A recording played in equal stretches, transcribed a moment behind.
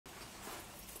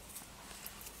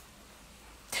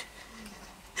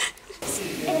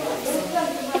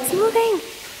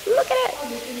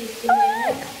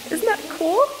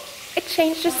cool? It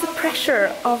changes the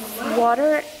pressure of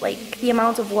water, like the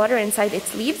amount of water inside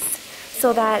its leaves,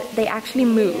 so that they actually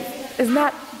move. Isn't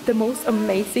that the most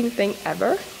amazing thing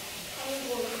ever?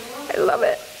 I love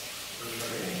it.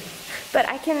 But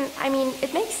I mean,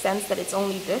 it makes sense that it's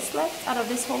only this left out of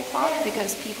this whole pot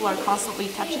because people are constantly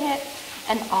touching it.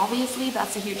 And obviously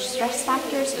that's a huge stress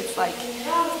factor, so it's like,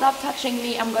 stop touching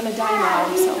me, I'm gonna die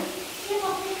now, so.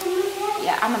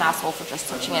 Yeah, I'm an asshole for just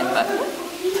touching it, but.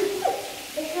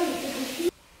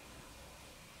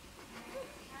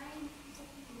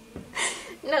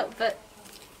 No, but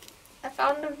I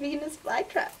found a Venus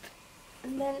flytrap.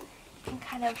 And then you can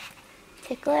kind of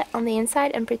tickle it on the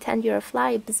inside and pretend you're a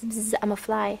fly. Bzz, bzz, I'm a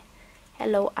fly.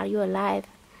 Hello, are you alive?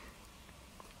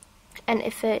 And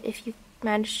if you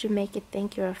manage to make it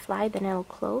think you're a fly, then it'll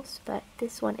close, but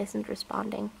this one isn't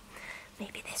responding.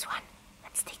 Maybe this one.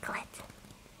 Let's tickle it.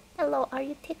 Hello, are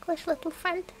you ticklish, little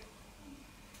friend?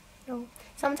 No.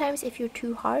 Sometimes if you're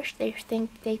too harsh, they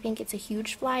think it's a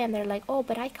huge fly and they're like, oh,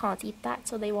 but I can't eat that,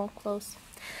 so they won't close.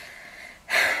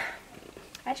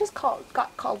 I just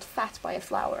got called fat by a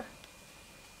flower.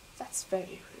 That's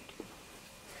very rude.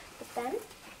 But then,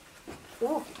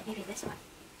 oh, maybe this one.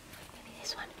 Maybe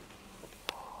this one.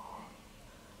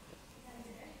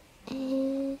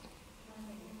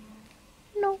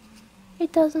 No,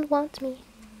 it doesn't want me.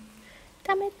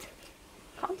 Damn it.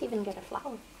 Can't even get a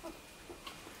flower.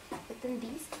 But then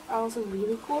these are also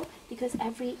really cool because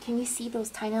can you see those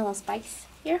tiny little spikes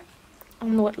here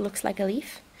on what looks like a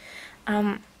leaf?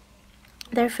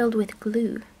 They're filled with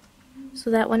glue so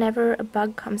that whenever a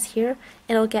bug comes here,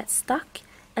 it'll get stuck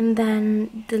and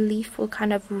then the leaf will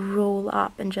kind of roll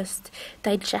up and just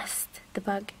digest the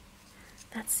bug.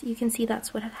 You can see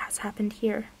that's what has happened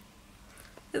here.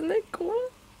 Isn't it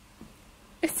cool?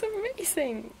 It's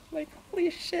amazing. Like, holy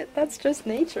shit, that's just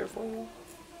nature for you.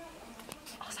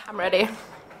 I'm ready.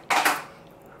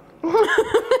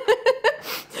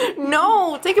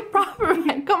 No, take it proper,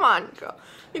 man. Come on, girl.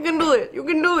 You can do it. You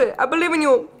can do it. I believe in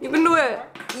you. You can do it.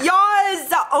 Yes,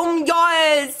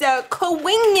 yes,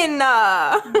 Kawingin.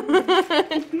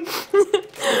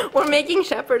 We're making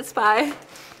shepherd's pie.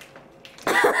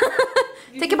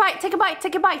 Take a bite, take a bite,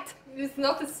 take a bite. It's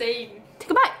not the same.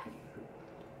 Take a bite.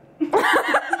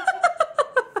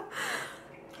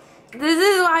 This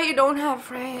is why you don't have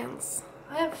friends.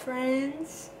 I have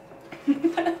friends.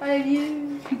 I have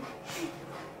you.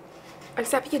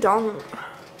 Except you don't.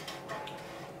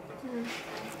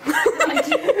 I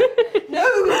do. No!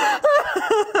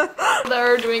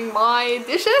 They're doing my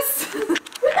dishes.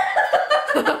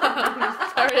 I'm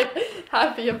very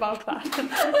happy about that.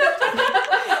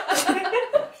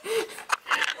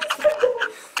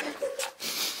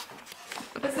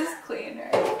 This is clean,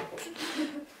 right?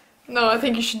 No, I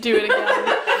think you should do it again.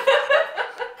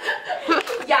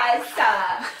 Yes,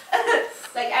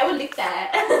 like I would lick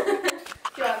that.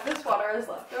 Do you want this water as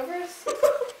leftovers?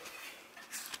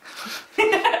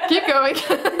 Keep going.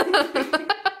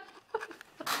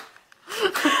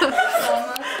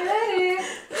 Almost ready.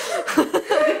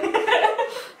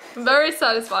 Very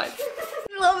satisfied.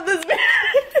 I love this video.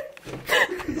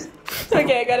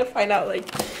 Okay, I gotta find out, like,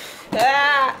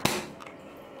 damn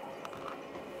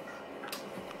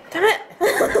it.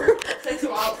 Takes a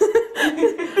while.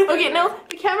 Okay, no,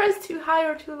 the camera is too high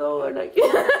or too low, or like.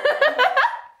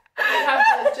 I have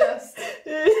to adjust.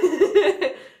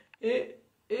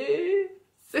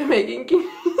 So Meghan,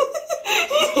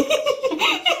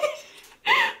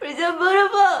 we're so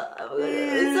beautiful.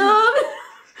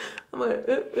 I'm gonna.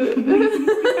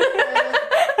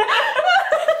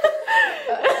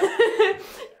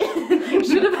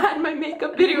 Should have had my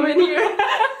makeup video in here.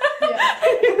 Yeah.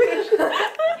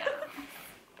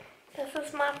 This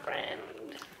is my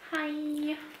friend.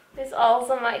 Hi. This is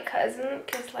also my cousin,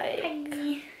 cause like.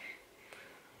 Hi.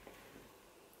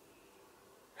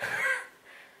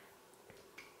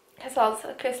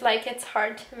 Cause like it's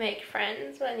hard to make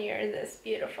friends when you're this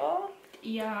beautiful.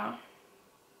 Yeah.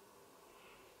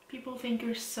 People think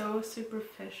you're so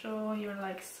superficial, you're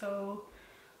like so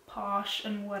posh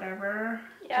and whatever.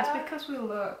 Yeah. Just because we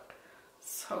look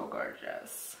so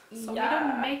gorgeous. So Yeah.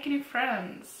 we don't make any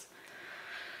friends.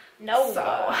 No.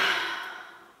 So.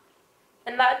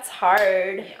 And that's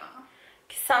hard. Yeah.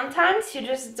 Sometimes you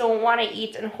just don't want to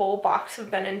eat a whole box of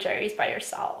Ben and Jerry's by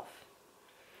yourself.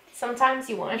 Sometimes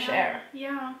you want to share.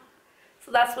 Yeah.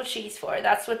 So that's what she's for.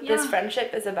 That's what this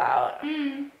friendship is about.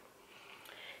 Mm.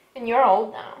 And you're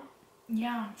old now.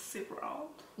 Yeah, I'm super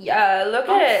old. Yeah, look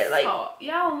at it. Like,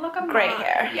 yeah, look at gray my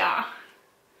hair. Yeah.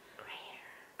 Gray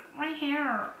hair. Gray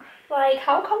hair. Like,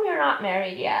 how come you're not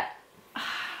married yet?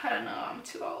 I don't know, I'm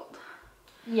too old.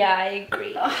 Yeah, I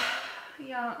agree.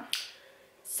 Yeah.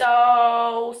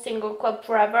 So, single club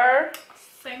forever?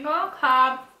 Single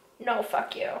club. No,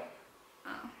 fuck you.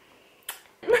 Oh.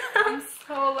 I'm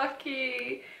so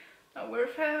lucky that we're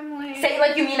family. Say it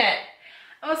like you mean it.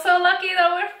 I'm so lucky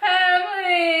that we're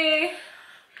family.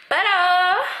 But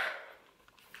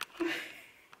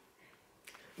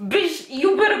bitch,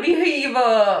 you better behave.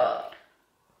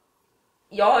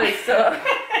 Yes.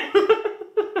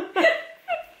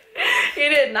 You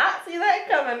did not see that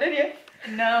coming, did you?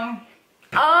 No.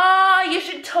 Oh, you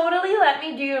should totally let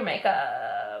me do your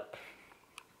makeup.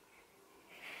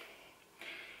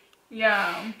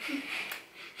 Yeah.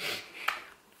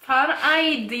 Fun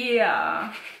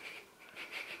idea.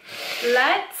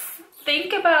 Let's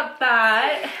think about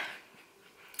that.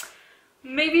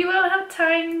 Maybe we'll have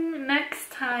time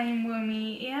next time we'll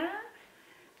meet, yeah?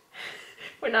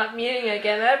 We're not meeting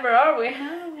again ever, are we?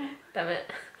 Damn it.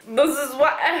 This is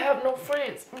why I have no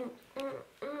friends.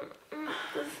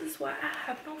 This is why I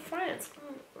have no friends.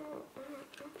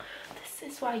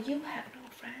 This is why you have no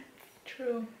friends.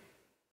 True.